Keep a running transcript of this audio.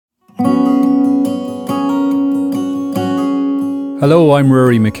Hello, I'm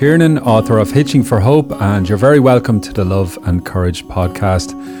Rory McKiernan, author of Hitching for Hope, and you're very welcome to the Love and Courage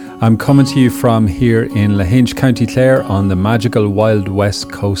podcast. I'm coming to you from here in Lahinch, County Clare on the magical wild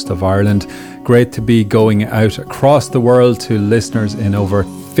west coast of Ireland. Great to be going out across the world to listeners in over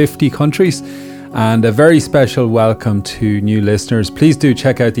 50 countries. And a very special welcome to new listeners. Please do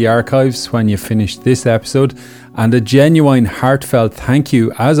check out the archives when you finish this episode. And a genuine heartfelt thank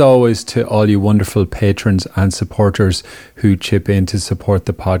you, as always, to all you wonderful patrons and supporters who chip in to support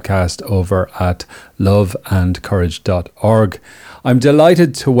the podcast over at loveandcourage.org. I'm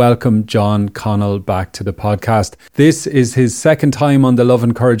delighted to welcome John Connell back to the podcast. This is his second time on the Love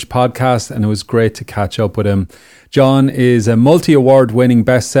and Courage podcast, and it was great to catch up with him. John is a multi-award winning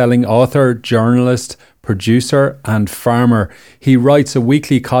best-selling author, journalist, producer and farmer. He writes a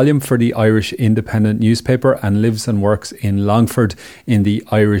weekly column for the Irish Independent newspaper and lives and works in Longford in the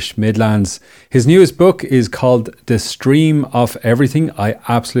Irish Midlands. His newest book is called The Stream of Everything. I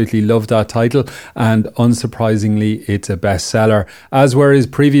absolutely love that title, and unsurprisingly it's a bestseller, as were his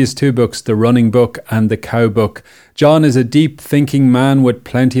previous two books, The Running Book and The Cow Book. John is a deep thinking man with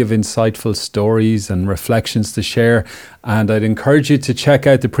plenty of insightful stories and reflections to share, and I'd encourage you to check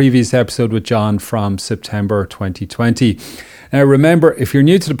out the previous episode with John from September 2020. Now remember, if you're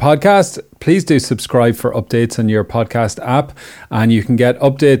new to the podcast, please do subscribe for updates on your podcast app, and you can get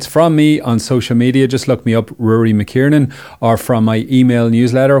updates from me on social media. Just look me up, Rory McKiernan, or from my email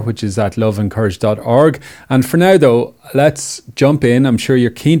newsletter, which is at loveandcourage.org. And for now though, let's jump in. I'm sure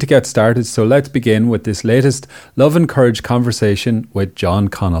you're keen to get started, so let's begin with this latest Love and Courage conversation with John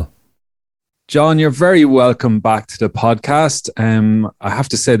Connell. John, you're very welcome back to the podcast. I have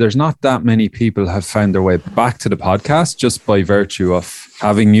to say there's not that many people have found their way back to the podcast just by virtue of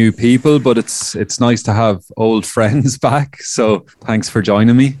having new people, but it's nice to have old friends back. So thanks for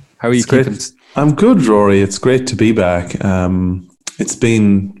joining me. How are you keeping? I'm good, Rory. It's great to be back. It's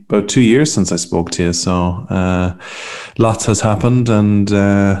been about 2 years since I spoke to you, so lots has happened, and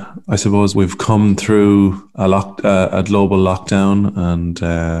I suppose we've come through a global lockdown, and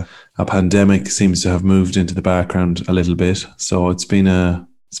a pandemic seems to have moved into the background a little bit. So it's been a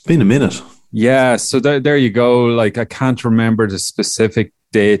minute. Yeah. So there you go. Like, I can't remember the specific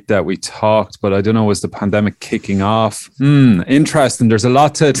date that we talked, but I don't know, was the pandemic kicking off? Interesting. There's a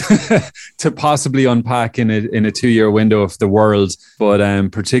lot to to possibly unpack in a 2-year window of the world, but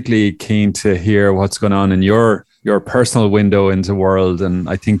particularly keen to hear what's going on in your personal window into the world. And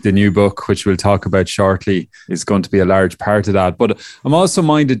I think the new book, which we'll talk about shortly, is going to be a large part of that. But I'm also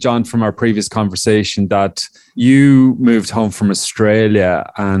minded, John, from our previous conversation, that you moved home from Australia,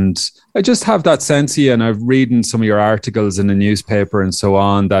 and I just have that sense of you, and I've read some of your articles in the newspaper and so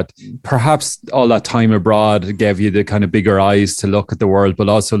on, that perhaps all that time abroad gave you the kind of bigger eyes to look at the world, but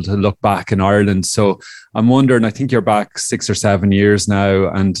also to look back in Ireland. So I'm wondering, I think you're back 6 or 7 years now,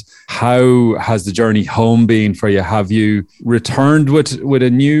 and how has the journey home been for you? Have you returned with a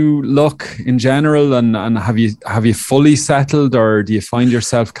new look in general, and have you fully settled, or do you find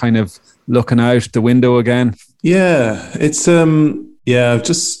yourself kind of looking out the window again? Yeah, it's I've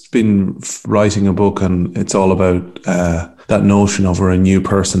just been writing a book, and it's all about that notion of we're a new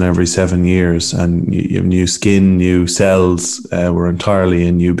person every 7 years, and you have new skin, new cells. We're entirely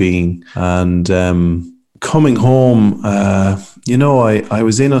a new being. And coming home, I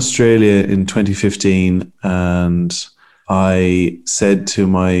was in Australia in 2015, and I said to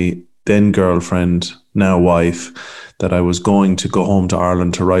my then girlfriend, now wife, that I was going to go home to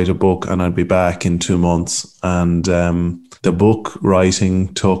Ireland to write a book, and I'd be back in 2 months. And the book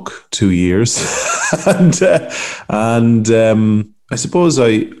writing took 2 years. and I suppose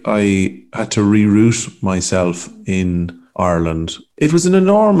I had to reroute myself in Ireland. It was an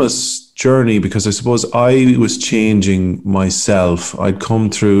enormous journey, because I suppose I was changing myself. I'd come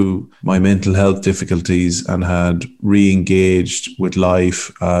through my mental health difficulties and had re-engaged with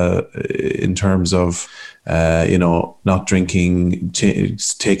life in terms of not drinking,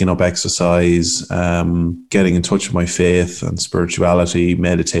 taking up exercise, getting in touch with my faith and spirituality,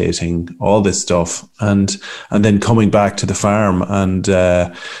 meditating, all this stuff. And then coming back to the farm, and,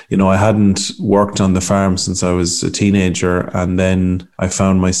 I hadn't worked on the farm since I was a teenager. And then I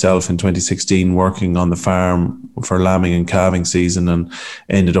found myself in 2016 working on the farm for lambing and calving season, and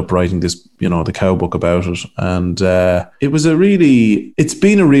ended up writing this, the Cow Book about it. And it's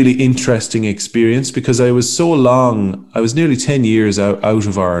been a really interesting experience, because I was nearly 10 years out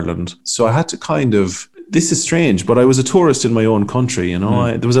of Ireland. So I had to kind of this is strange, but I was a tourist in my own country.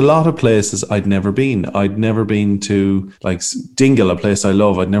 There was a lot of places I'd never been. I'd never been to like Dingle, a place I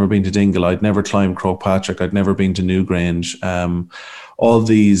love. I'd never been to Dingle. I'd never climbed Croagh-Patrick. I'd never been to Newgrange. All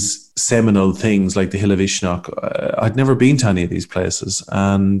these seminal things like the Hill of Ishnock. I'd never been to any of these places.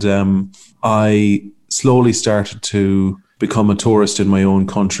 And I slowly started to become a tourist in my own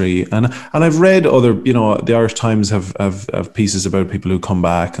country. And I've read other, the Irish Times have pieces about people who come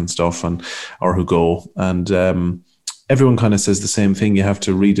back and stuff or who go. And everyone kind of says the same thing. You have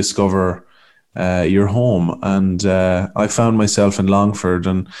to rediscover your home. And I found myself in Longford,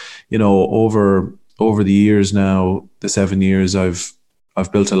 and, over the years now, the 7 years, I've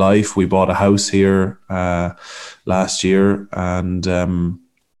built a life. We bought a house here last year, and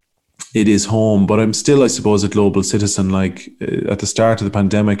it is home, but I'm still, I suppose, a global citizen. Like at the start of the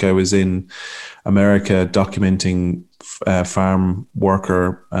pandemic, I was in America documenting farm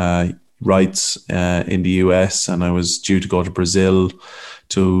worker rights in the US, and I was due to go to Brazil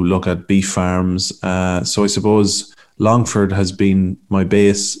to look at beef farms. So I suppose Longford has been my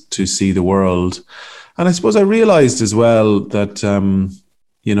base to see the world. And I suppose I realized as well that,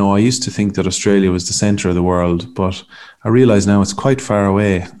 I used to think that Australia was the center of the world, but I realize now it's quite far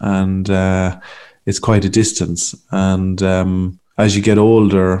away, and it's quite a distance. And as you get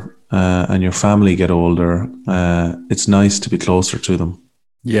older and your family get older, it's nice to be closer to them.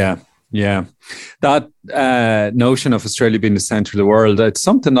 Yeah. That notion of Australia being the center of the world, it's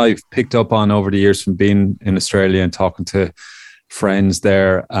something I've picked up on over the years from being in Australia and talking to friends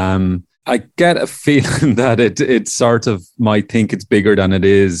there. I get a feeling that it sort of might think it's bigger than it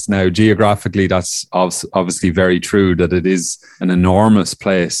is. Now, geographically, that's obviously very true, that it is an enormous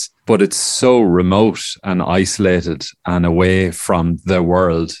place, but it's so remote and isolated and away from the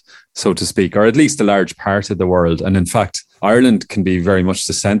world, so to speak, or at least a large part of the world. And in fact, Ireland can be very much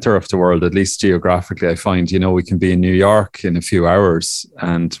the center of the world, at least geographically. I find, we can be in New York in a few hours,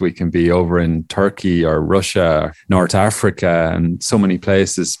 and we can be over in Turkey or Russia, North Africa, and so many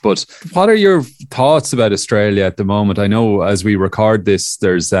places. But what are your thoughts about Australia at the moment? I know as we record this,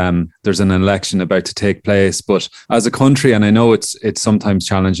 there's an election about to take place, but as a country, and I know it's sometimes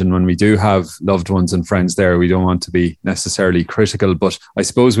challenging when we do have loved ones and friends there, we don't want to be necessarily critical, but I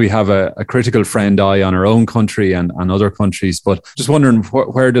suppose we have a critical friend eye on our own country and other countries. But just wondering,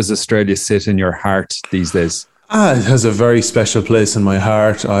 where does Australia sit in your heart these days? It has a very special place in my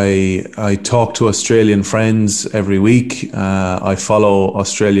heart. I talk to Australian friends every week. I follow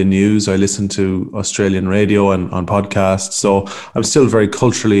Australian news. I listen to Australian radio and on podcasts. So I'm still very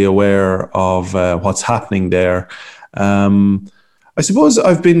culturally aware of what's happening there. I suppose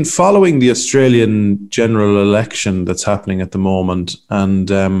I've been following the Australian general election that's happening at the moment,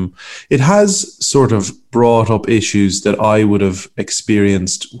 and it has sort of brought up issues that I would have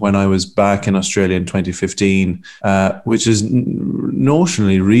experienced when I was back in Australia in 2015, which is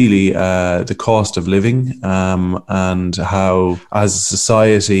notionally really the cost of living and how, as a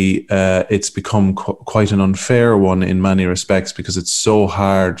society, it's become quite an unfair one in many respects, because it's so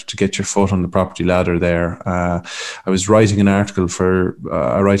hard to get your foot on the property ladder there. I was writing an article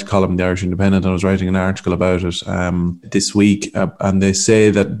I write a column in the Irish Independent, and I was writing an article about it this week, and they say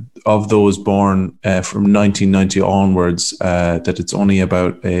that of those born from 1990 onwards, that it's only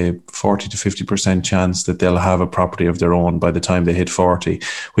about a 40 to 50% chance that they'll have a property of their own by the time they hit 40,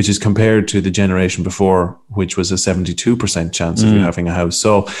 which is compared to the generation before, which was a 72% chance of you having a house.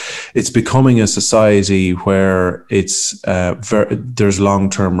 So it's becoming a society where it's there's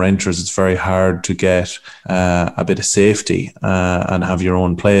long-term renters. It's very hard to get a bit of safety and have your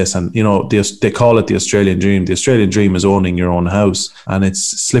own place. And, they call it the Australian dream. The Australian dream is owning your own house, and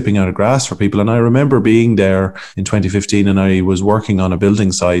it's slipping out of grasp for people. And I remember being there in 2015, and I was working on a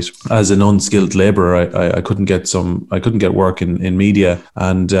building site as an unskilled labourer. I couldn't get work in media,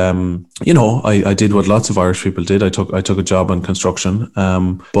 and I did what lots of Irish people did. I took a job in construction,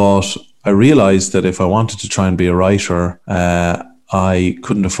 but I realised that if I wanted to try and be a writer, I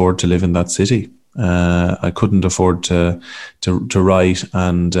couldn't afford to live in that city. I couldn't afford to write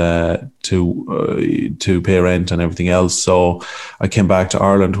and to pay rent and everything else. So I came back to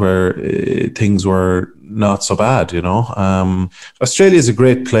Ireland, where things were not so bad. Australia is a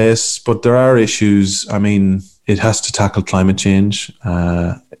great place, but there are issues. I mean, it has to tackle climate change.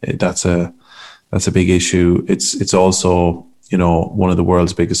 That's a big issue. It's also, one of the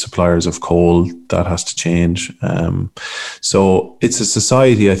world's biggest suppliers of coal. That has to change. So it's a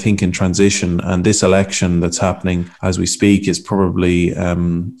society, I think, in transition. And this election that's happening as we speak is probably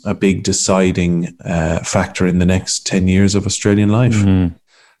a big deciding factor in the next 10 years of Australian life. Mm-hmm.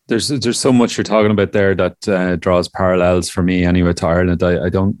 There's so much you're talking about there that draws parallels for me anyway to Ireland. I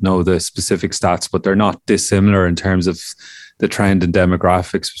don't know the specific stats, but they're not dissimilar in terms of the trend in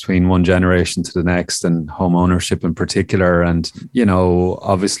demographics between one generation to the next, and home ownership in particular. And, you know,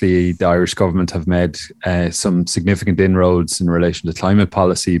 obviously the Irish government have made some significant inroads in relation to climate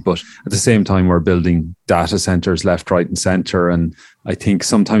policy, but at the same time, we're building data centres left, right and centre. And I think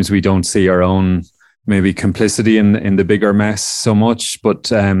sometimes we don't see our own maybe complicity in the bigger mess so much.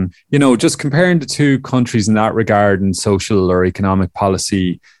 But, you know, just comparing the two countries in that regard in social or economic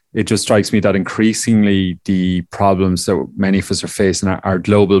policy, it just strikes me that increasingly the problems that many of us are facing are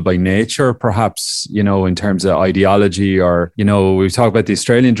global by nature, perhaps, you know, in terms of ideology, or, you know, we talk about the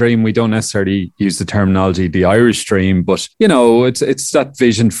Australian dream. We don't necessarily use the terminology, the Irish dream, but, you know, it's that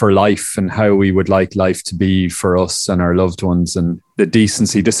vision for life and how we would like life to be for us and our loved ones, and the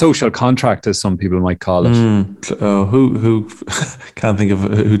decency, the social contract, as some people might call it. Who can't think of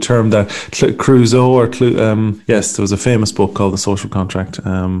who termed that, Clouseau or yes, there was a famous book called The Social Contract.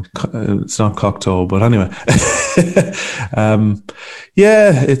 It's not Cocteau, but anyway.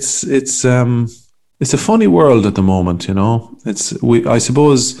 Yeah, it's a funny world at the moment, you know. I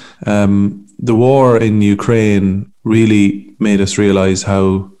suppose the war in Ukraine really made us realize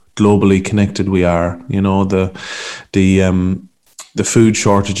how globally connected we are. You know, the food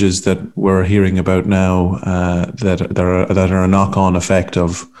shortages that we're hearing about now, that are a knock-on effect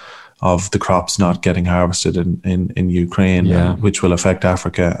of the crops not getting harvested in Ukraine, which will affect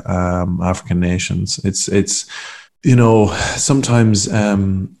Africa, African nations. It's you know, sometimes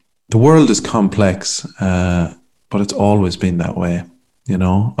the world is complex, but it's always been that way. You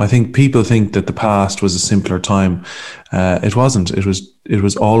know, I think people think that the past was a simpler time. It wasn't. It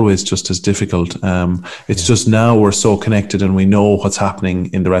was always just as difficult. It's just now we're so connected and we know what's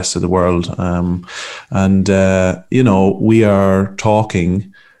happening in the rest of the world. You know, we are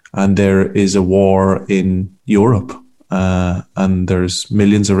talking, and there is a war in Europe, and there's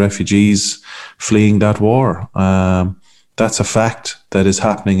millions of refugees fleeing that war. That's a fact that is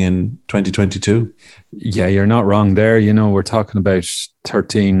happening in 2022. Yeah, you're not wrong there. You know, we're talking about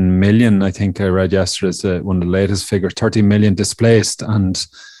 13 million, I think I read yesterday, is one of the latest figures, 13 million displaced and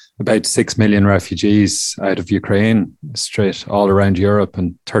about 6 million refugees out of Ukraine, straight all around Europe,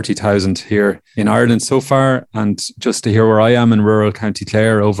 and 30,000 here in Ireland so far. And just to hear where I am in rural County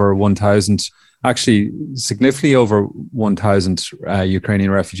Clare, over 1,000, actually significantly over 1,000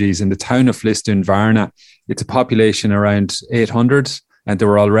 Ukrainian refugees in the town of Listun Varna. It's a population around 800, and there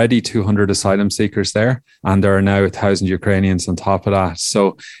were already 200 asylum seekers there, and there are now 1,000 Ukrainians on top of that.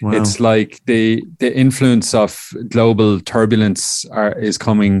 So It's like the influence of global turbulence is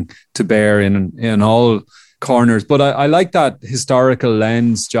coming to bear in all corners. But I like that historical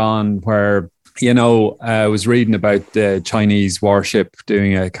lens, John, where, you know, I was reading about the Chinese warship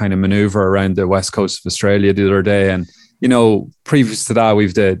doing a kind of maneuver around the west coast of Australia the other day. And, you know, previous to that,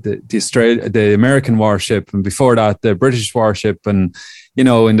 we've the American warship, and before that, the British warship. And, you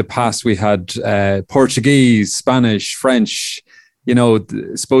know, in the past, we had Portuguese, Spanish, French. You know,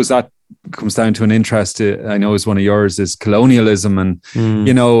 I suppose that comes down to an interest, I know is one of yours, is colonialism. And,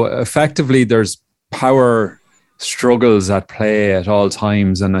 you know, effectively, there's power struggles at play at all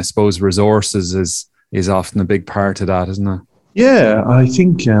times, and I suppose resources is often a big part of that, isn't it? Yeah, I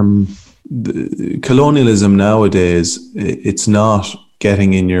think the colonialism nowadays, it's not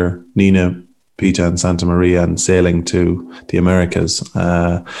getting in your Nina, Pita and Santa Maria and sailing to the Americas,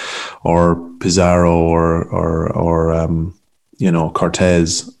 or Pizarro or you know,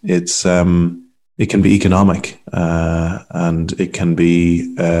 Cortez. It's it can be economic, and it can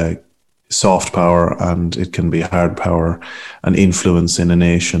be soft power, and it can be hard power and influence in a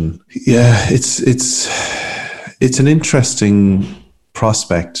nation. Yeah, it's an interesting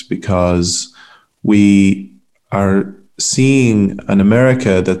prospect, because we are seeing an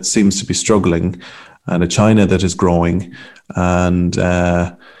America that seems to be struggling, and a China that is growing, and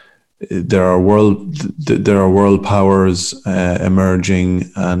there are world powers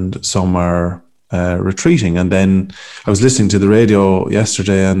emerging, and some are retreating. And then I was listening to the radio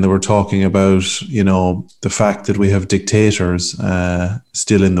yesterday, and they were talking about, you know, the fact that we have dictators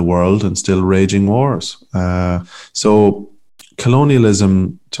still in the world and still raging wars. So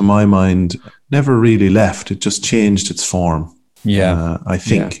colonialism, to my mind, never really left. It just changed its form. Yeah, I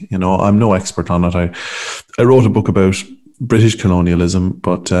think, you know, I'm no expert on it. I wrote a book about British colonialism,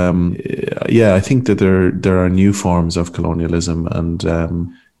 but I think that there are new forms of colonialism, and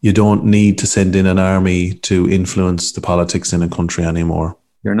you don't need to send in an army to influence the politics in a country anymore.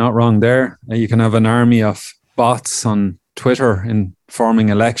 You're not wrong there. You can have an army of bots on Twitter informing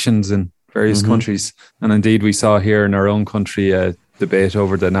elections in various countries. And indeed, we saw here in our own country debate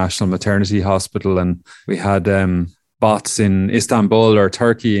over the National Maternity Hospital, and we had bots in Istanbul or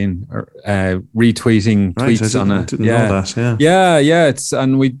Turkey and retweeting tweets on it. Didn't know that. Yeah. It's,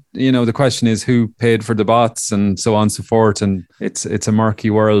 and we, the question is who paid for the bots and so on and so forth. And it's a murky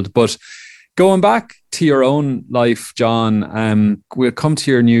world. But going back to your own life, John, we'll come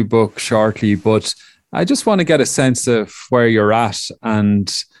to your new book shortly, but I just want to get a sense of where you're at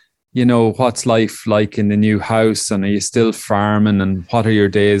and, what's life like in the new house, and are you still farming, and what are your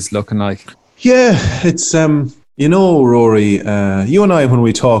days looking like? Yeah, it's, Rory, you and I, when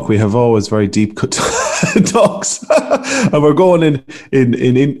we talk, we have always very deep talks, and we're going in.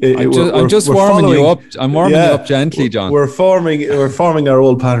 I'm just warming you up. I'm warming you up gently, John. We're forming our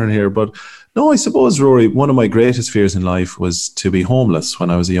old pattern here, but no, I suppose, Rory, one of my greatest fears in life was to be homeless when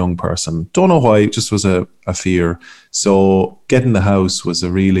I was a young person. Don't know why, it just was a fear. So getting the house was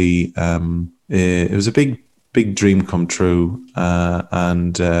a really, it was a big dream come true,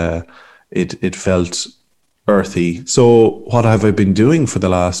 and it felt earthy. So what have I been doing for the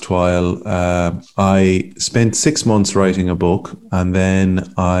last while? I spent 6 months writing a book, and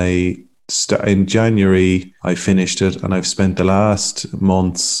then in January I finished it, and I've spent the last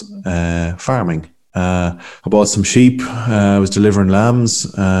months farming. I bought some sheep. I was delivering lambs,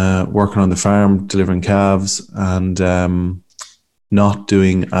 working on the farm, delivering calves, and not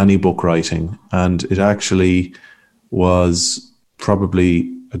doing any book writing. And it actually was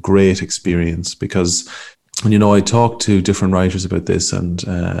probably a great experience because, I talked to different writers about this, and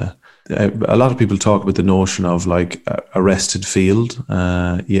a lot of people talk about the notion of like a rested field.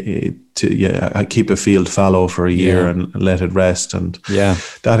 I keep a field fallow for a year and let it rest, and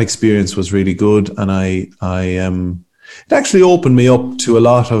that experience was really good. And it actually opened me up to a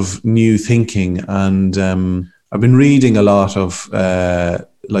lot of new thinking, and I've been reading a lot of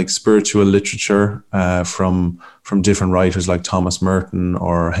like spiritual literature from different writers like Thomas Merton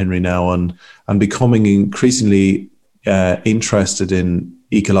or Henry Nouwen, and becoming increasingly interested in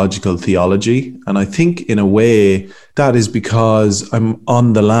ecological theology. And I think in a way that is because I'm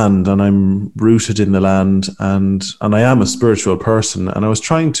on the land and I'm rooted in the land, and I am a spiritual person, and I was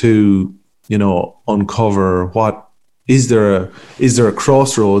trying to uncover what is there a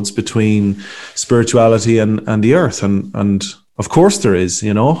crossroads between spirituality and the earth, and of course there is,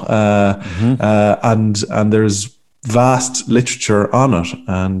 and there's vast literature on it,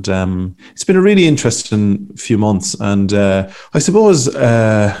 and it's been a really interesting few months, and I suppose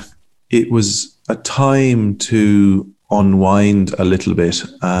it was a time to unwind a little bit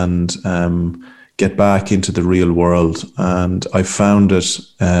and get back into the real world, and I found it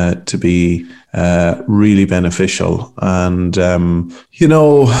to be really beneficial. And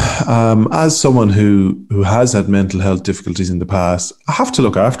as someone who has had mental health difficulties in the past, I have to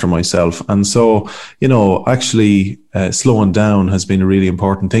look after myself, and so actually slowing down has been a really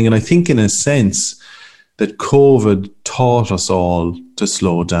important thing. And I think in a sense that COVID taught us all to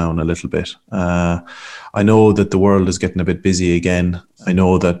slow down a little bit. I know that the world is getting a bit busy again. I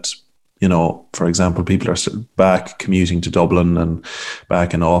know that for example, people are back commuting to Dublin and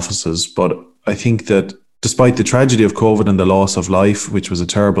back in offices. But I think that despite the tragedy of COVID and the loss of life, which was a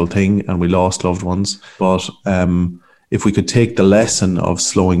terrible thing, and we lost loved ones, but if we could take the lesson of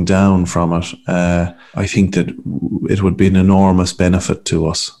slowing down from it, I think that it would be an enormous benefit to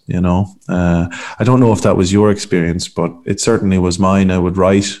us, I don't know if that was your experience, but it certainly was mine. I would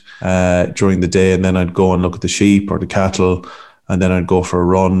write during the day, and then I'd go and look at the sheep or the cattle, and then I'd go for a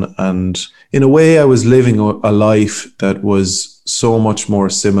run. And in a way, I was living a life that was so much more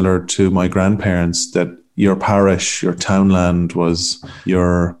similar to my grandparents, that your parish, your townland was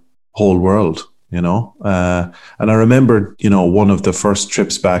your whole world, And I remember, one of the first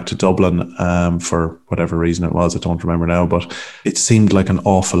trips back to Dublin, for whatever reason it was, I don't remember now, but it seemed like an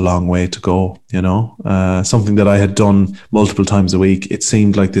awful long way to go, something that I had done multiple times a week. It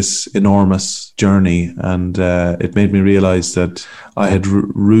seemed like this enormous journey, and it made me realize that I had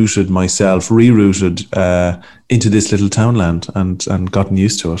rerouted into this little townland and gotten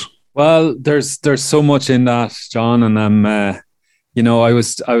used to it. Well, there's so much in that, John, and I'm I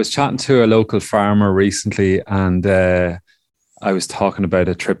was chatting to a local farmer recently, and I was talking about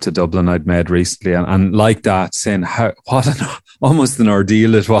a trip to Dublin I'd made recently, and like that, saying almost an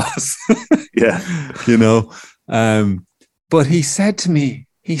ordeal it was. Yeah, but he said to me,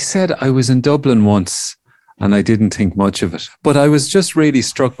 I was in Dublin once and I didn't think much of it, but I was just really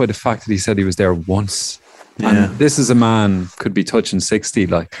struck by the fact that he said he was there once. Yeah. And this is a man could be touching 60,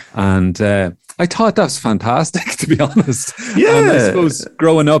 and I thought that was fantastic, to be honest. Yeah. And I suppose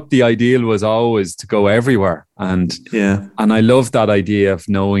growing up, the ideal was always to go everywhere. And I love that idea of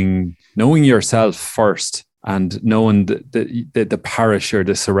knowing yourself first, and knowing the parish or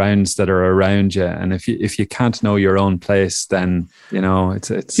the surrounds that are around you. And if you can't know your own place, then, you know,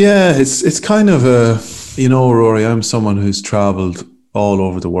 it's kind of a, you know, Rory, I'm someone who's traveled all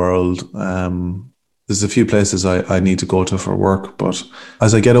over the world. There's a few places I need to go to for work, but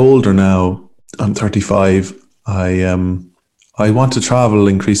as I get older now, I'm 35, I want to travel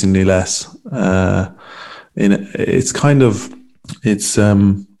increasingly less. It's kind of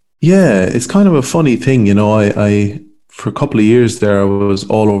a funny thing, you know. I for a couple of years there, I was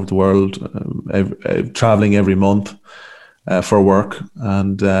all over the world, traveling every month for work,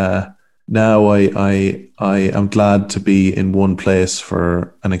 and now I am glad to be in one place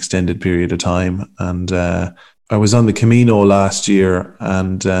for an extended period of time. And I was on the Camino last year,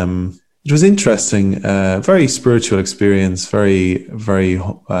 and it was interesting, very spiritual experience, very, very,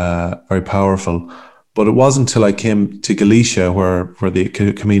 very powerful. But it wasn't until I came to Galicia where the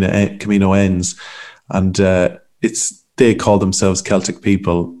Camino ends, and they call themselves Celtic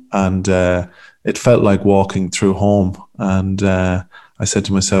people, and it felt like walking through home. And I said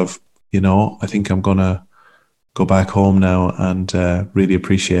to myself, you know, I think I'm gonna go back home now and really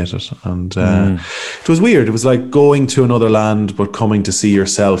appreciate it. And it was weird. It was like going to another land, but coming to see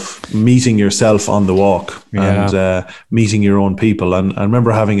yourself, meeting yourself on the walk, and meeting your own people. And I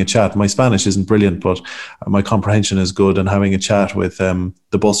remember having a chat. My Spanish isn't brilliant, but my comprehension is good. And having a chat with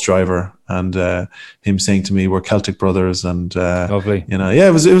the bus driver, and him saying to me, "We're Celtic brothers." And lovely, you know,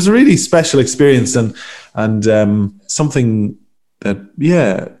 it was a really special experience, and something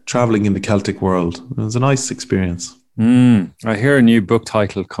that, traveling in the Celtic world, it was a nice experience. I hear a new book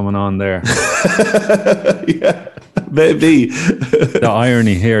title coming on there. Yeah, maybe. The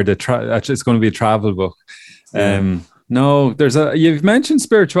irony here, actually it's going to be a travel book. No, you've mentioned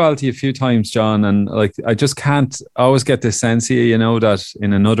spirituality a few times, John, and like, I just can't always get this sense here, you know, that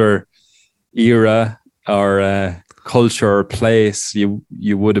in another era or culture or place,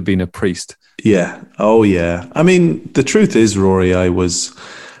 you would have been a priest. Yeah. Oh, yeah. I mean, the truth is, Rory, I was,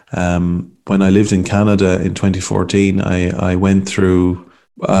 when I lived in Canada in 2014, I went through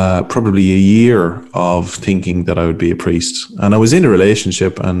probably a year of thinking that I would be a priest. And I was in a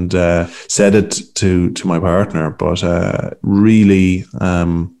relationship and said it to my partner, but really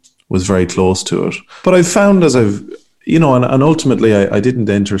was very close to it. But I've found, as I've, you know, and ultimately I didn't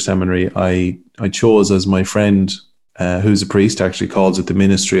enter seminary. I chose, as my friend who's a priest actually calls it, the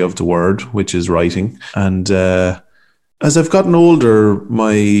ministry of the word, which is writing. And as I've gotten older,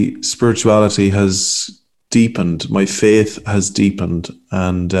 my spirituality has deepened, my faith has deepened.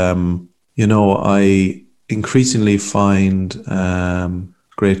 And, you know, I increasingly find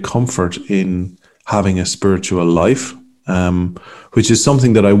great comfort in having a spiritual life, which is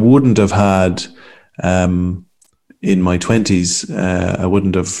something that I wouldn't have had in my 20s. I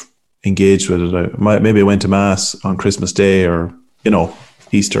wouldn't have engaged with it. Maybe I went to Mass on Christmas Day, or, you know,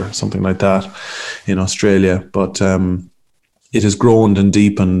 Easter, something like that in Australia. But it has grown and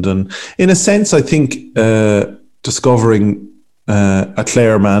deepened. And in a sense, I think discovering a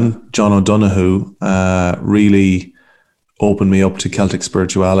Clare man, John O'Donoghue, really opened me up to Celtic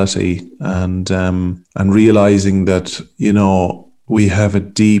spirituality, and realizing that, you know, we have a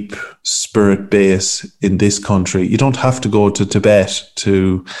deep spirit base in this country. You don't have to go to Tibet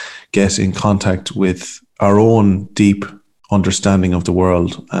to get in contact with our own deep understanding of the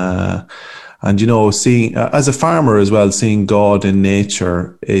world. And, you know, seeing, as a farmer as well, seeing God in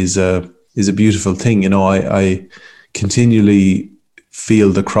nature is a beautiful thing. You know, I continually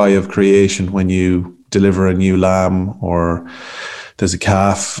feel the cry of creation when you deliver a new lamb, or there's a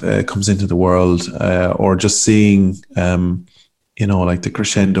calf comes into the world, or just seeing, you know, like the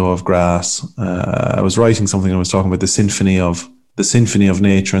crescendo of grass. I was writing something, I was talking about the symphony of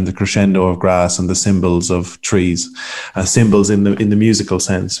nature and the crescendo of grass and the symbols of trees, symbols in the musical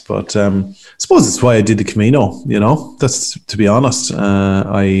sense. But I suppose it's why I did the Camino, you know. That's, to be honest,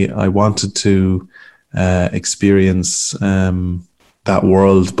 I wanted to experience that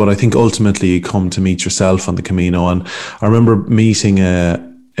world. But I think ultimately you come to meet yourself on the Camino. And I remember meeting a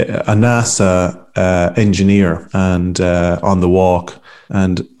NASA engineer and on the walk,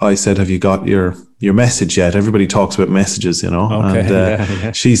 and I said, "Have you got your message yet?" Everybody talks about messages, you know. Okay,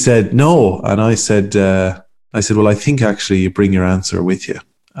 and she said no, and I said, "Well, I think actually you bring your answer with you."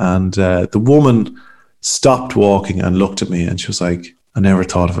 And the woman stopped walking and looked at me, and she was like, "I never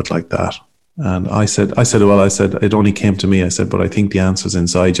thought of it like that." And I said, "It only came to me." I said, "But I think the answer's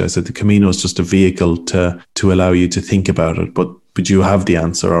inside you." I said, "The Camino is just a vehicle to allow you to think about it, but you have the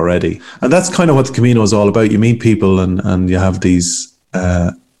answer already." And that's kind of what the Camino is all about. You meet people and you have these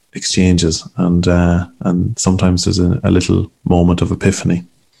exchanges, and sometimes there's a little moment of epiphany.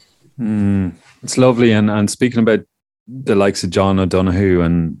 It's lovely. And speaking about the likes of John O'Donoghue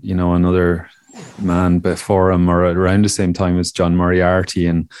and, another man before him or around the same time as John Moriarty,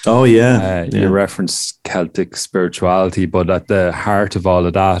 and you referenced Celtic spirituality, but at the heart of all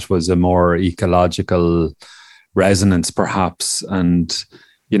of that was a more ecological resonance perhaps, and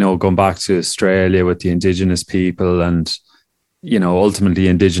going back to Australia with the indigenous people, and ultimately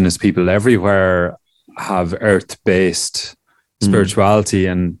indigenous people everywhere have earth-based spirituality,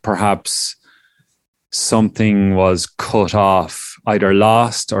 and perhaps something was cut off, either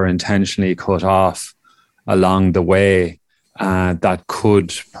lost or intentionally cut off along the way, that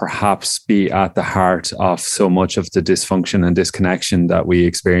could perhaps be at the heart of so much of the dysfunction and disconnection that we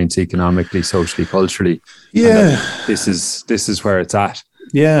experience economically, socially, culturally. Yeah. This is where it's at.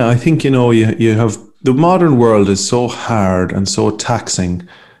 Yeah, I think, you have, the modern world is so hard and so taxing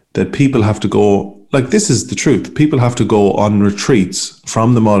that people have to go, like, this is the truth. People have to go on retreats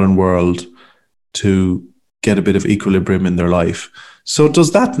from the modern world to get a bit of equilibrium in their life. So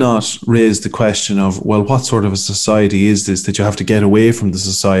does that not raise the question of, well, what sort of a society is this that you have to get away from the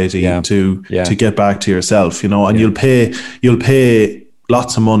society to get back to yourself, and you'll pay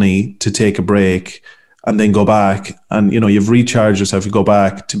lots of money to take a break and then go back, and you've recharged yourself, you go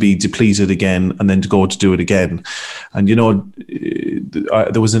back to be depleted again, and then to go to do it again. And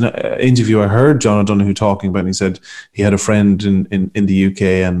there was an interview I heard John O'Donoghue talking about, and he said he had a friend in the UK,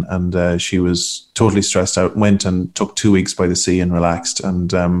 and she was totally stressed out, went and took 2 weeks by the sea and relaxed,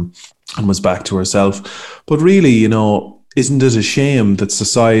 and was back to herself. But really, isn't it a shame that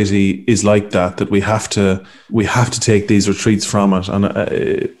society is like that we have to take these retreats from it?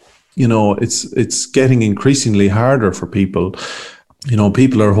 And it's getting increasingly harder for people.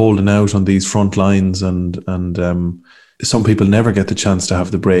 People are holding out on these front lines, and some people never get the chance to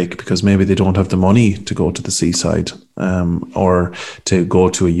have the break because maybe they don't have the money to go to the seaside, or to go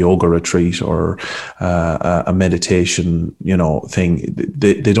to a yoga retreat or a meditation, thing.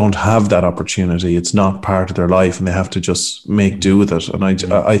 They don't have that opportunity. It's not part of their life, and they have to just make do with it. And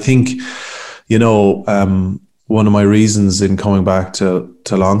I think, one of my reasons in coming back to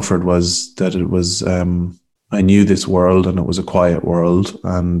Longford was that it was, I knew this world, and it was a quiet world,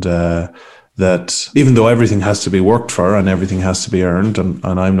 and that even though everything has to be worked for and everything has to be earned, and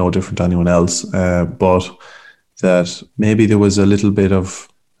I'm no different to anyone else, but that maybe there was a little bit of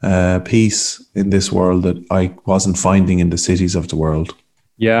peace in this world that I wasn't finding in the cities of the world.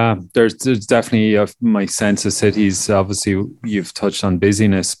 Yeah, there's definitely my sense of cities. Obviously, you've touched on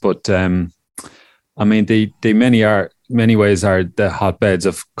busyness, but I mean, they many ways are the hotbeds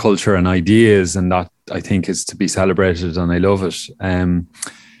of culture and ideas, and that I think is to be celebrated, and I love it.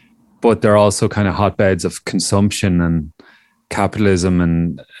 But they're also kind of hotbeds of consumption and capitalism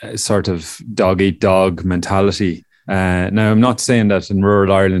and sort of dog eat dog mentality. Now, I'm not saying that in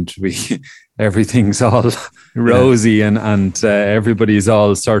rural Ireland everything's all rosy and everybody's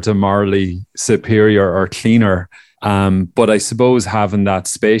all sort of morally superior or cleaner. But I suppose having that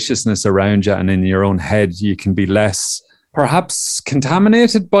spaciousness around you and in your own head, you can be less perhaps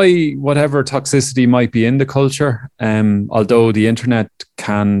contaminated by whatever toxicity might be in the culture. Although the internet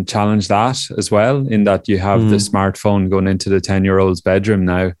can challenge that as well, in that you have the smartphone going into the 10-year-old's bedroom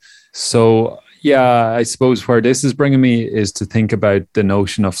now. So yeah, I suppose where this is bringing me is to think about the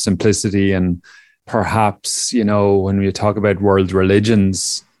notion of simplicity, and perhaps, when we talk about world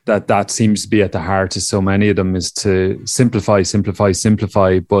religions, that seems to be at the heart of so many of them, is to simplify.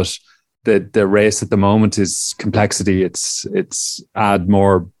 But the race at the moment is complexity. It's add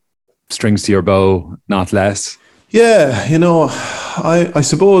more strings to your bow, not less. Yeah, I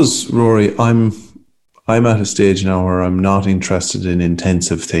suppose, Rory, I'm at a stage now where I'm not interested in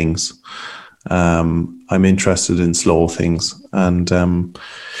intensive things. I'm interested in slow things, and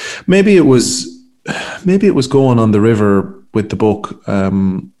maybe it was going on the river with the book,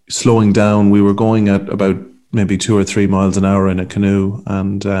 slowing down. We were going at about maybe 2 or 3 miles an hour in a canoe,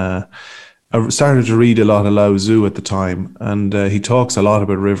 and I started to read a lot of Lao Tzu at the time, and he talks a lot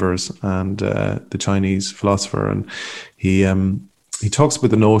about rivers, and the Chinese philosopher, and he talks about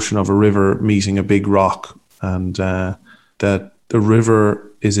the notion of a river meeting a big rock, and that the river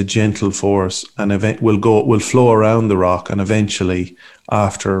is a gentle force, and will flow around the rock, and eventually,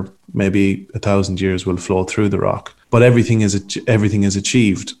 after maybe 1,000 years, will flow through the rock. But everything is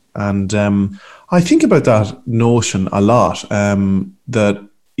achieved, and I think about that notion a lot. That,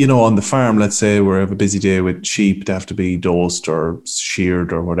 on the farm, let's say we have a busy day with sheep, they have to be dosed or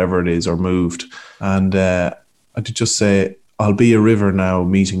sheared or whatever it is, or moved, and I could just say, I'll be a river now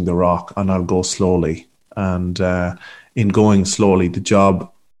meeting the rock, and I'll go slowly, and in going slowly, the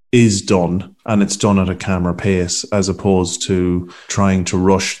job is done, and it's done at a calmer pace, as opposed to trying to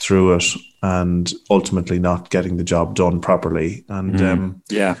rush through it and ultimately not getting the job done properly. And And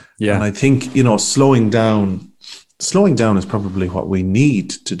I think, slowing down is probably what we need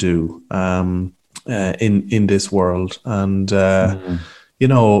to do in this world. And that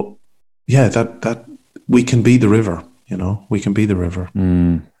we can be the river. We can be the river.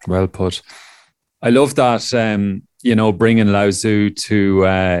 Well put. I love that. Bringing Lao Tzu to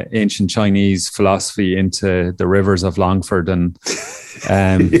ancient Chinese philosophy into the rivers of Longford, and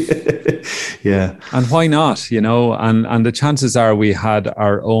yeah, and why not? And the chances are we had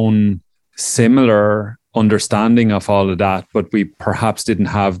our own similar understanding of all of that, but we perhaps didn't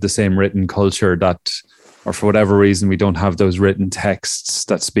have the same written culture or for whatever reason, we don't have those written texts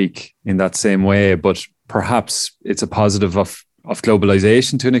that speak in that same way. But perhaps it's a positive of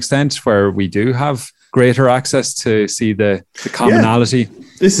globalization to an extent, where we do have greater access to see the commonality. Yeah.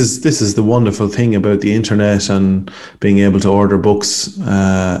 This is the wonderful thing about the internet and being able to order books,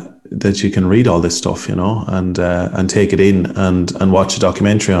 that you can read all this stuff, and take it in and watch a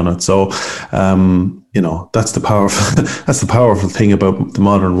documentary on it. So, that's the powerful thing about the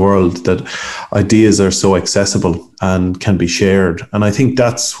modern world, that ideas are so accessible and can be shared. And I think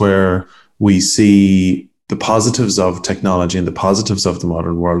that's where we see the positives of technology and the positives of the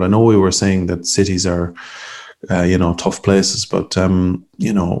modern world. I know we were saying that cities are, tough places, but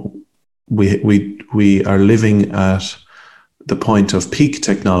we are living at the point of peak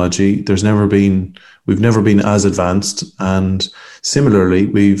technology. We've never been as advanced, and similarly,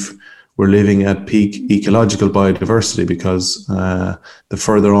 we're living at peak ecological biodiversity, because the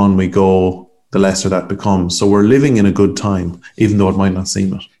further on we go, the lesser that becomes. So we're living in a good time, even though it might not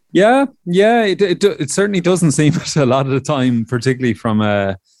seem it. Yeah, it certainly doesn't seem it a lot of the time, particularly from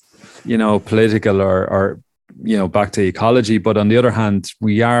a, political or back to ecology. But on the other hand,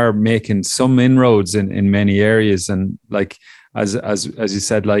 we are making some inroads in many areas, and like as you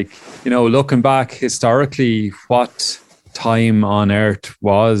said, looking back historically, what time on earth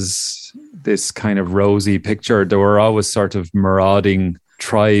was this kind of rosy picture? There were always sort of marauding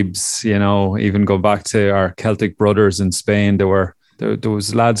tribes, even go back to our Celtic brothers in Spain. There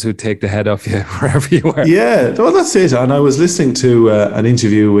was lads who'd take the head off you wherever you were. Yeah, well, that's it. And I was listening to an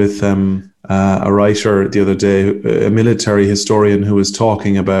interview with a writer the other day, a military historian, who was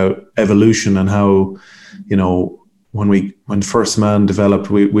talking about evolution and how, when first man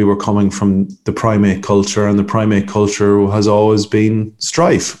developed, we were coming from the primate culture, and the primate culture has always been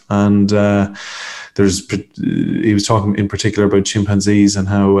strife. And he was talking in particular about chimpanzees and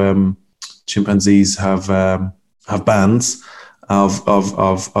how chimpanzees have bands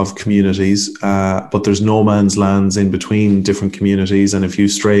of communities, but there's no man's lands in between different communities, and if you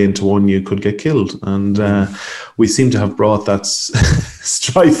stray into one, you could get killed. And we seem to have brought that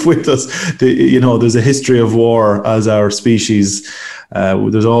strife with us. There's a history of war as our species.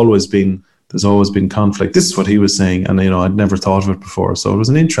 There's always been conflict. This is what he was saying, and I'd never thought of it before. So it was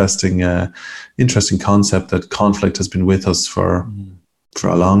an interesting concept, that conflict has been with us for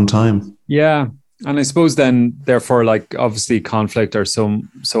a long time. Yeah. And I suppose then, therefore, obviously conflict are so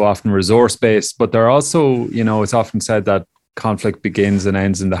often resource-based, but they're also, it's often said that conflict begins and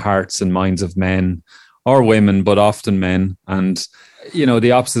ends in the hearts and minds of men or women, but often men. And,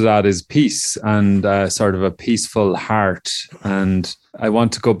 the opposite of that is peace, and sort of a peaceful heart. And I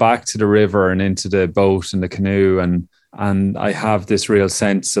want to go back to the river and into the boat and the canoe, and I have this real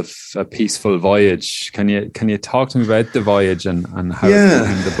sense of a peaceful voyage. Can you talk to me about the voyage and how it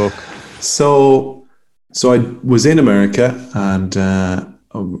became the book? So I was in America and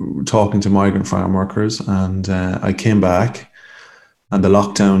talking to migrant farm workers, and I came back and the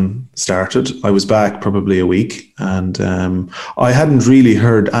lockdown started. I was back probably a week, and I hadn't really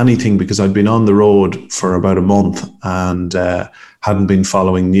heard anything because I'd been on the road for about a month and hadn't been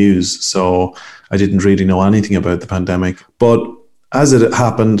following news. So I didn't really know anything about the pandemic. But as it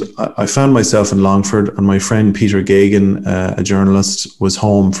happened, I found myself in Longford, and my friend Peter Gagan, a journalist, was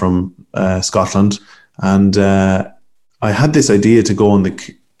home from Scotland. And I had this idea to go on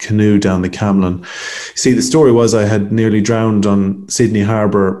the canoe down the Camlin. See, the story was I had nearly drowned on Sydney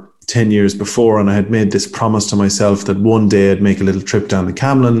Harbour 10 years before, and I had made this promise to myself that one day I'd make a little trip down the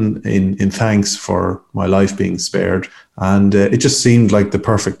Camlin in thanks for my life being spared. And it just seemed like the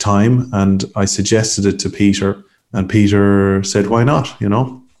perfect time. And I suggested it to Peter, and Peter said, why not,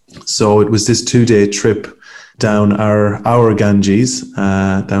 So it was this 2-day trip down our Ganges,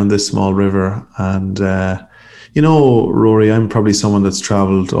 down this small river. And, Rory, I'm probably someone that's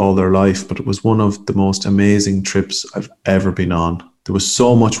traveled all their life, but it was one of the most amazing trips I've ever been on. There was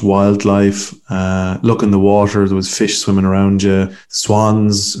so much wildlife. Look in the water, there was fish swimming around you,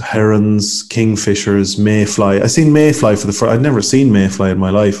 swans, herons, kingfishers, mayfly. I seen mayfly for the first. I'd never seen mayfly in my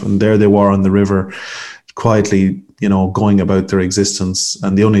life, and there they were on the river, quietly, going about their existence,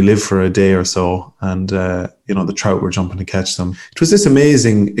 and they only live for a day or so. And the trout were jumping to catch them. It was this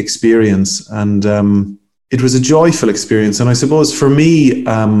amazing experience, and it was a joyful experience. And I suppose for me,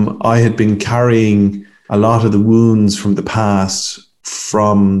 I had been carrying a lot of the wounds from the past,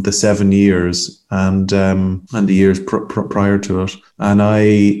 from the 7 years and the years prior to it. And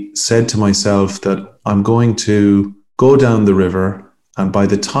I said to myself that I'm going to go down the river, and by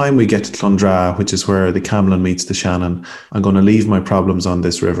the time we get to Clondra, which is where the Camlin meets the Shannon, I'm going to leave my problems on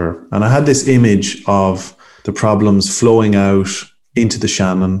this river. And I had this image of the problems flowing out into the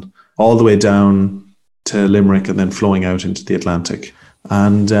Shannon, all the way down to Limerick, and then flowing out into the Atlantic.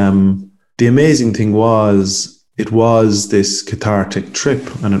 And the amazing thing was, it was this cathartic trip,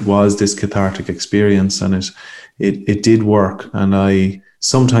 and it was this cathartic experience, and it did work. And I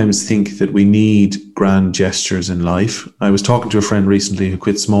sometimes think that we need grand gestures in life. I was talking to a friend recently who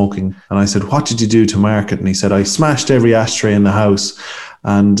quit smoking, and I said, "What did you do to mark it?" And he said, "I smashed every ashtray in the house."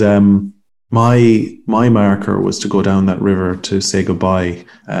 And my marker was to go down that river to say goodbye.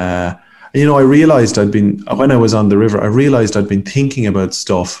 I realized when I was on the river, I realized I'd been thinking about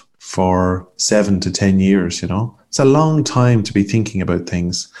stuff for 7 to 10 years. It's a long time to be thinking about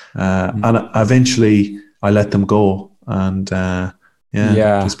things. And eventually I let them go. And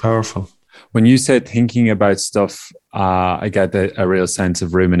it was powerful. When you said thinking about stuff, I get a real sense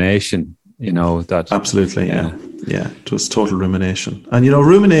of rumination, that. Absolutely. Yeah. It was total rumination. And,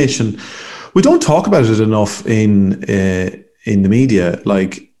 rumination, we don't talk about it enough in the media.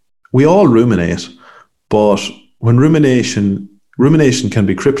 Like, we all ruminate, but when rumination can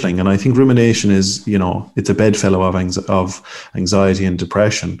be crippling. And I think rumination is, it's a bedfellow of anxiety and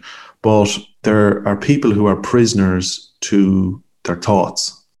depression. But there are people who are prisoners to their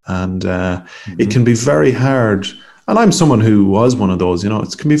thoughts. And it can be very hard. And I'm someone who was one of those,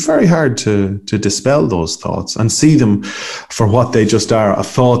 it can be very hard to dispel those thoughts and see them for what they just are. A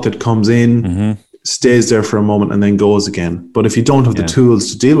thought that comes in, stays there for a moment, and then goes again. But if you don't have the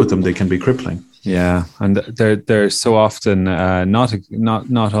tools to deal with them, they can be crippling. Yeah, and they're so often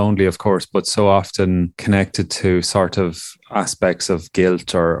not only, of course, but so often connected to sort of aspects of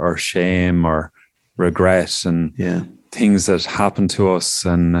guilt or shame or regret and things that happen to us.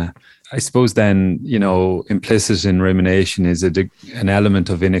 And I suppose then, implicit in rumination is an element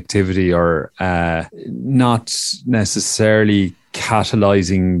of inactivity, or not necessarily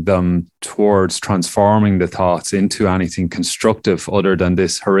catalyzing them towards transforming the thoughts into anything constructive other than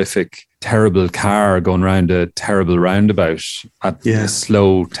this horrific, terrible car going around a terrible roundabout at a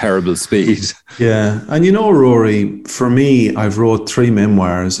slow, terrible speed. Yeah. And Rory, for me, I've wrote 3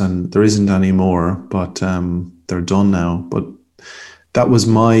 memoirs, and there isn't any more, but they're done now. But that was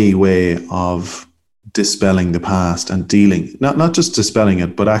my way of dispelling the past and dealing, not just dispelling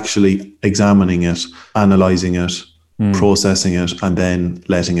it, but actually examining it, analysing it, processing it, and then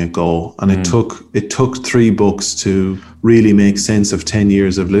letting it go. And it took 3 books to really make sense of 10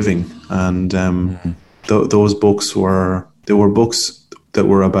 years of living. And those books were books that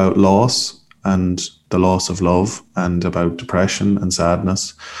were about loss and the loss of love, and about depression and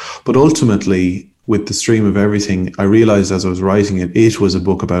sadness. But ultimately, with the stream of everything, I realized as I was writing it, it was a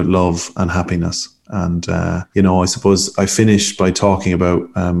book about love and happiness. And, I suppose I finished by talking about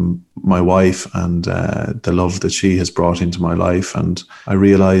my wife and the love that she has brought into my life. And I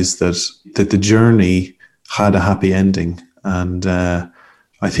realized that the journey had a happy ending. And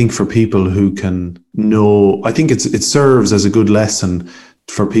I think for people who can know, I think it serves as a good lesson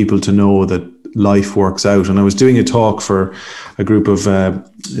for people to know that life works out. And I was doing a talk for a group of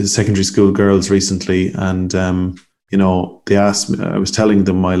secondary school girls recently, and they asked me, I was telling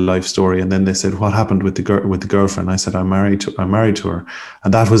them my life story, and then they said, "What happened with the girlfriend?" I said, I'm married to her.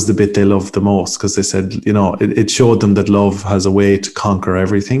 And that was the bit they loved the most, because they said, it showed them that love has a way to conquer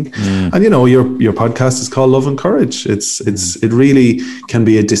everything. And your podcast is called Love and Courage. It really can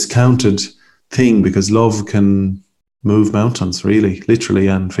be a discounted thing, because love can move mountains, really, literally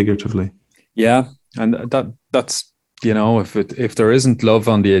and figuratively. Yeah, and that's if there isn't love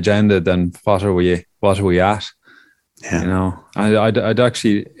on the agenda, then what are we at? Yeah. I'd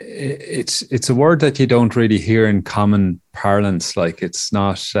actually, it's a word that you don't really hear in common parlance. Like, it's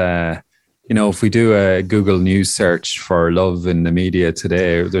not, if we do a Google News search for love in the media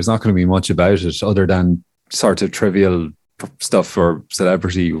today, there's not going to be much about it other than sort of trivial stuff or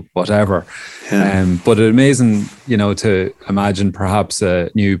celebrity, whatever. Yeah. But it's amazing, to imagine perhaps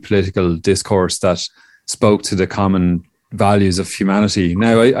a new political discourse that spoke to the common values of humanity.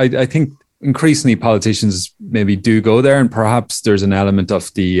 Now, I think increasingly politicians maybe do go there, and perhaps there's an element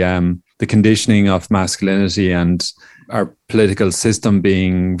of the conditioning of masculinity and our political system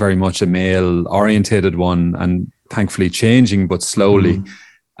being very much a male-orientated one, and thankfully changing, but slowly.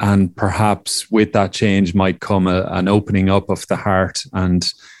 And perhaps with that change might come an opening up of the heart. And,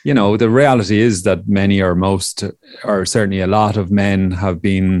 you know, the reality is that many or most, or certainly a lot of men have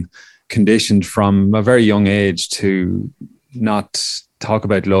been conditioned from a very young age to not talk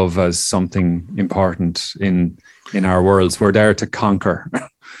about love as something important in our worlds. We're there to conquer.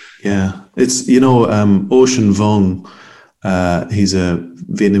 Yeah. It's, you know, Ocean Vuong, he's a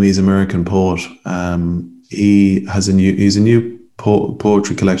Vietnamese American poet. He's a new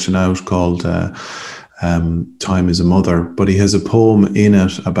poetry collection out called Time is a Mother, but he has a poem in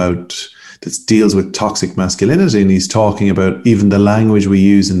it that deals with toxic masculinity, and he's talking about even the language we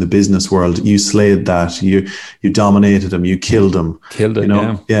use in the business world. You slayed that, you dominated him, you killed him. Killed it, you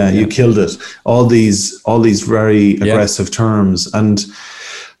know? Yeah, you killed it. All these very aggressive terms. And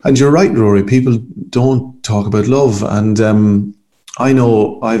you're right, Rory, people don't talk about love. And I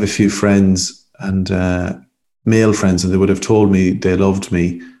know I have a few friends and male friends, and they would have told me they loved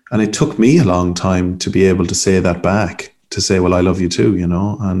me. And it took me a long time to be able to say that back, to say, well, I love you too, you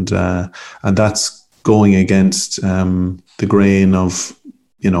know, and that's going against the grain of,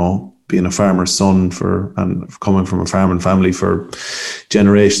 you know, being a farmer's son and coming from a farming family for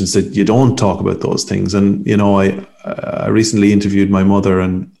generations, that you don't talk about those things. And, you know, I recently interviewed my mother,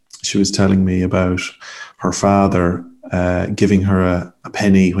 and she was telling me about her father giving her a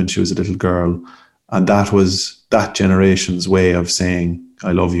penny when she was a little girl. And that was that generation's way of saying,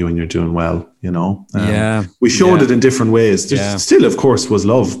 I love you and you're doing well, you know. We showed it in different ways. There still, of course, was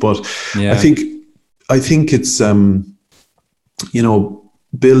love, but I think it's, you know,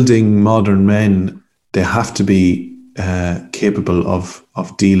 building modern men, they have to be capable of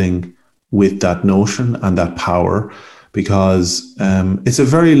dealing with that notion and that power, because it's a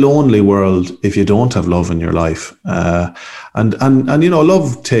very lonely world if you don't have love in your life. And you know,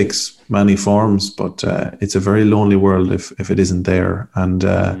 love takes many forms, but it's a very lonely world if it isn't there. And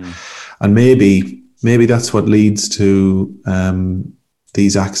maybe that's what leads to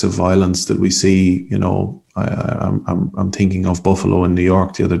these acts of violence that we see. You know, I'm thinking of Buffalo in New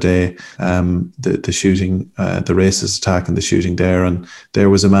York the other day, the shooting, the racist attack and the shooting there. And there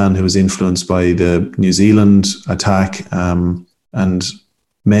was a man who was influenced by the New Zealand attack, and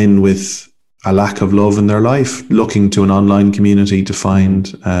men with a lack of love in their life, looking to an online community to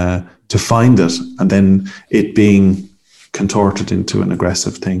find it, and then it being contorted into an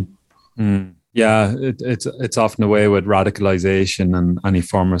aggressive thing. Yeah, it's often a way with radicalization and any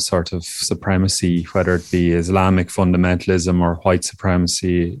form of sort of supremacy, whether it be Islamic fundamentalism or white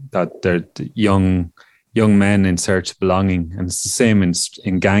supremacy, that they're young men in search of belonging. And it's the same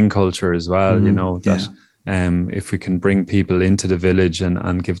in gang culture as well, you know, that if we can bring people into the village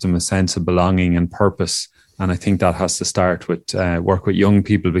and give them a sense of belonging and purpose. And I think that has to start with work with young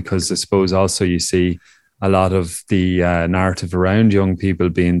people, because I suppose also you see a lot of the narrative around young people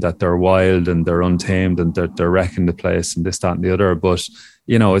being that they're wild and they're untamed and they're wrecking the place and this, that and the other. But,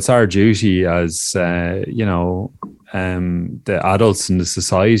 you know, it's our duty as, you know, the adults in the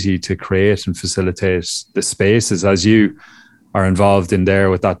society to create and facilitate the spaces, as you are involved in there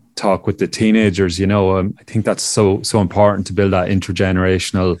with that talk with the teenagers. You know, I think that's so important to build that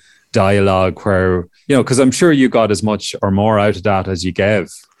intergenerational dialogue where, you know, because I'm sure you got as much or more out of that as you gave.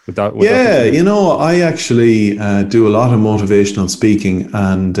 You know, I actually do a lot of motivational speaking,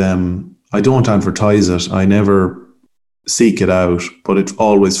 and I don't advertise it. I never seek it out, but it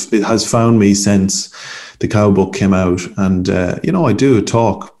has found me since the Cow Book came out. And you know, I do a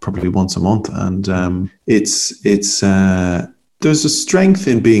talk probably once a month, and it's there's a strength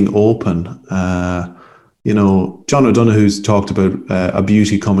in being open. You know, John O'Donoghue's talked about a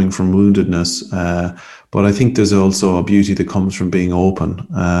beauty coming from woundedness. But I think there's also a beauty that comes from being open.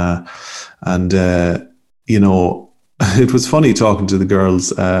 You know, it was funny talking to the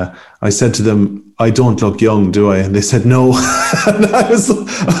girls. I said to them, I don't look young, do I? And they said, no. And I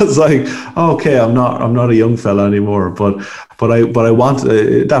was like, okay, I'm not a young fella anymore. But I want,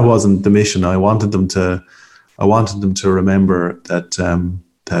 that wasn't the mission. I wanted them to remember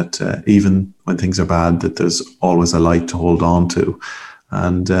that even when things are bad, that there's always a light to hold on to.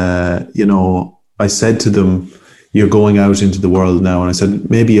 And, you know, I said to them, you're going out into the world now. And I said,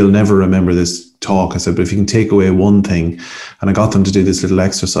 maybe you'll never remember this talk. I said, but if you can take away one thing. And I got them to do this little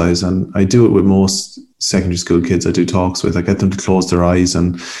exercise. And I do it with most secondary school kids I do talks with. I get them to close their eyes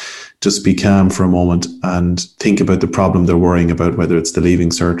and just be calm for a moment and think about the problem they're worrying about, whether it's the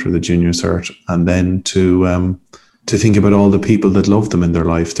leaving cert or the junior cert. And then to to think about all the people that love them in their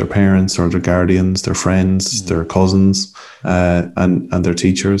life, their parents or their guardians, their friends, their cousins, and their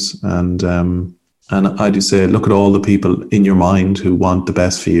teachers. And I do say, look at all the people in your mind who want the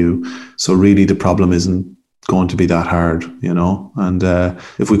best for you. So really the problem isn't going to be that hard, you know. And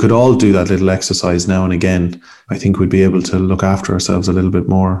if we could all do that little exercise now and again, I think we'd be able to look after ourselves a little bit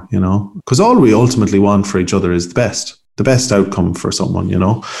more, you know, because all we ultimately want for each other is the best outcome for someone, you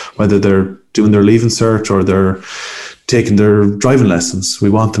know, whether they're doing their Leaving Cert or they're taking their driving lessons. We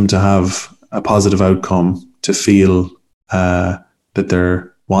want them to have a positive outcome, to feel that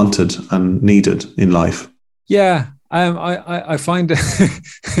they're wanted and needed in life. Yeah. I find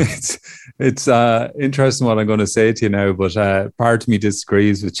it's interesting what I'm going to say to you now, but part of me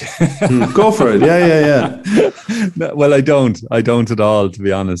disagrees with you. Go for it. Yeah. Well, I don't at all, to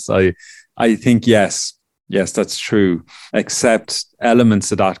be honest. I think yes, that's true. Except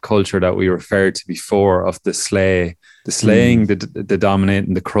elements of that culture that we referred to before, of the slaying, the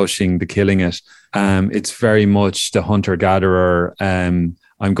dominating, the crushing, the killing it. It's very much the hunter-gatherer.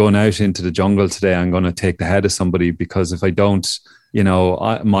 I'm going out into the jungle today. I'm going to take the head of somebody, because if I don't, you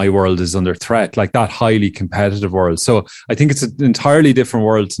know, my world is under threat, like that highly competitive world. So I think it's an entirely different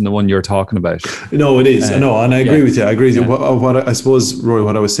world than the one you're talking about. No, it is. No, and I agree with you. I agree with you. What I suppose, Roy,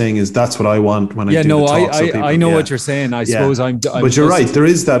 what I was saying is that's what I want when I do the talks with people. I know what you're saying. I suppose I'm but you're right. There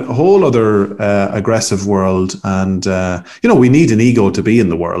is that whole other aggressive world, and you know, we need an ego to be in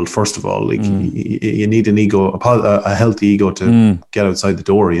the world. First of all, like you need an ego, a healthy ego to get outside the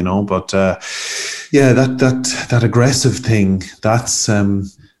door. You know, but that aggressive thing,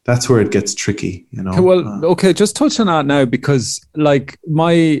 that's where it gets tricky, you know. Well, okay, just touch on that now, because like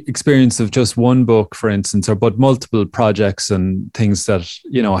my experience of just one book, for instance, but multiple projects and things that,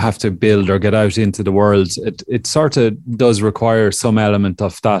 you know, have to build or get out into the world, it sort of does require some element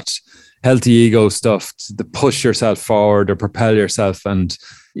of that healthy ego stuff to push yourself forward or propel yourself. And,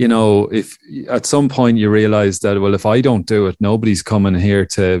 you know, if at some point you realize that, well, if I don't do it, nobody's coming here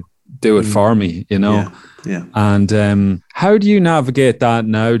to do it for me, you know. Yeah. And how do you navigate that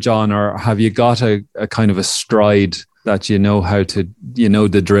now, John? Or have you got a kind of a stride that you know how to, you know,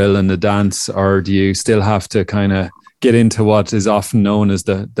 the drill and the dance, or do you still have to kind of get into what is often known as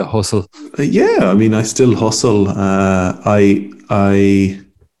the hustle? I mean, I still hustle.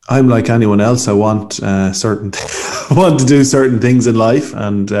 I'm like anyone else. I want want to do certain things in life,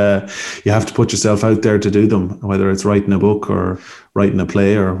 and you have to put yourself out there to do them, whether it's writing a book or writing a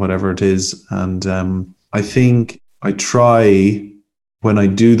play or whatever it is. And I think I try, when I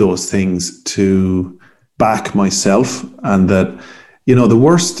do those things, to back myself, and that, you know, the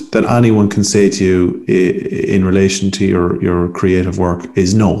worst that anyone can say to you in relation to your creative work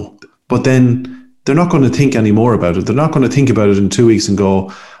is no. But then they're not going to think any more about it. They're not going to think about it in 2 weeks and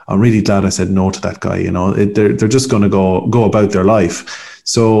go, I'm really glad I said no to that guy. You know, they're just going to go about their life.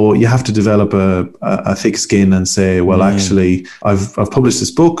 So you have to develop a thick skin and say, well, actually, I've published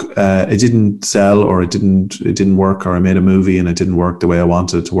this book. It didn't sell, or it didn't work, or I made a movie and it didn't work the way I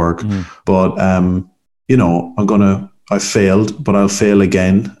wanted it to work. But you know, I failed, but I'll fail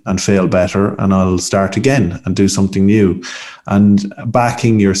again and fail better, and I'll start again and do something new. And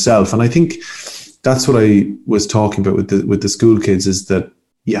backing yourself, and I think that's what I was talking about with the school kids, is that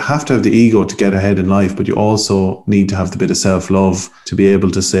you have to have the ego to get ahead in life, but you also need to have the bit of self-love to be able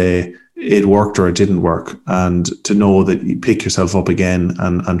to say it worked or it didn't work, and to know that you pick yourself up again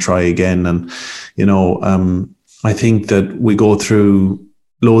and try again. And, you know, I think that we go through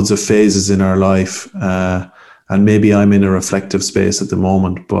loads of phases in our life, and maybe I'm in a reflective space at the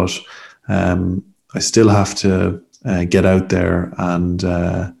moment, but I still have to get out there and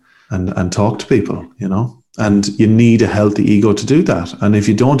talk to people, you know. And you need a healthy ego to do that. And if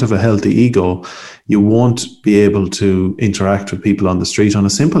you don't have a healthy ego, you won't be able to interact with people on the street on a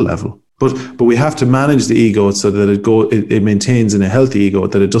simple level. But we have to manage the ego so that it maintains in a healthy ego,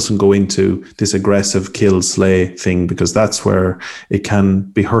 that it doesn't go into this aggressive kill, slay thing, because that's where it can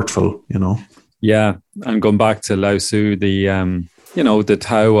be hurtful, you know. Yeah, and going back to Lao Tzu, you know, the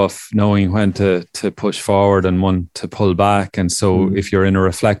Tao of knowing when to push forward and when to pull back. And so if you're in a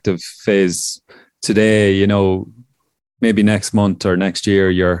reflective phase today, you know, maybe next month or next year,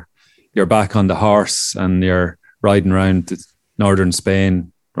 you're back on the horse and you're riding around northern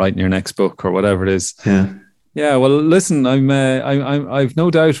Spain, writing your next book or whatever it is. Yeah. Well, listen, I've no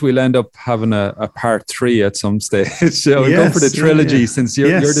doubt we'll end up having a part 3 at some stage. We'll go for the trilogy, since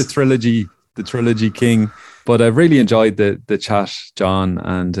you're the trilogy king. But I've really enjoyed the chat, John,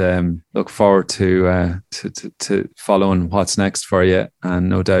 and look forward to following what's next for you, and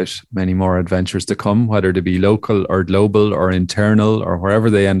no doubt many more adventures to come, whether to be local or global or internal or wherever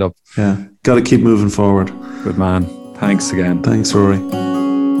they end up. got to keep moving forward. Good man. Thanks again. Thanks, Rory.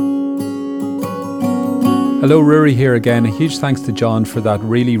 Hello, Rory here again. A huge thanks to John for that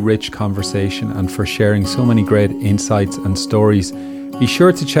really rich conversation and for sharing so many great insights and stories. Be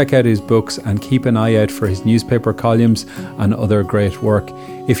sure to check out his books and keep an eye out for his newspaper columns and other great work.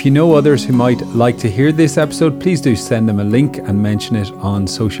 If you know others who might like to hear this episode, please do send them a link and mention it on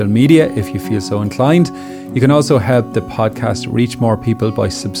social media if you feel so inclined. You can also help the podcast reach more people by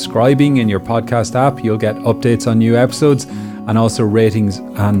subscribing in your podcast app. You'll get updates on new episodes, and also ratings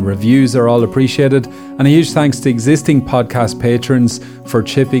and reviews are all appreciated. And a huge thanks to existing podcast patrons for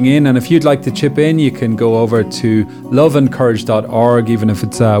chipping in. And if you'd like to chip in, you can go over to loveandcourage.org, even if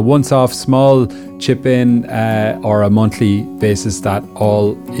it's a once-off small chip in or a monthly basis. That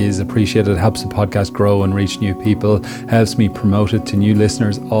all is appreciated. It helps the podcast grow and reach new people, helps me promote it to new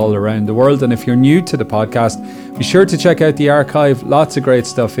listeners all around the world. And if you're new to the podcast, be sure to check out the archive. Lots of great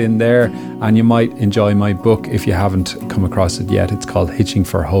stuff in there, and you might enjoy my book if you haven't come across it yet. It's called Hitching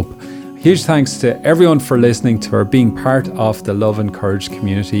for Hope. Huge thanks to everyone for listening, for being part of the Love and Courage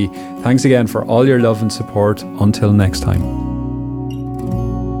community. Thanks again for all your love and support. Until next time.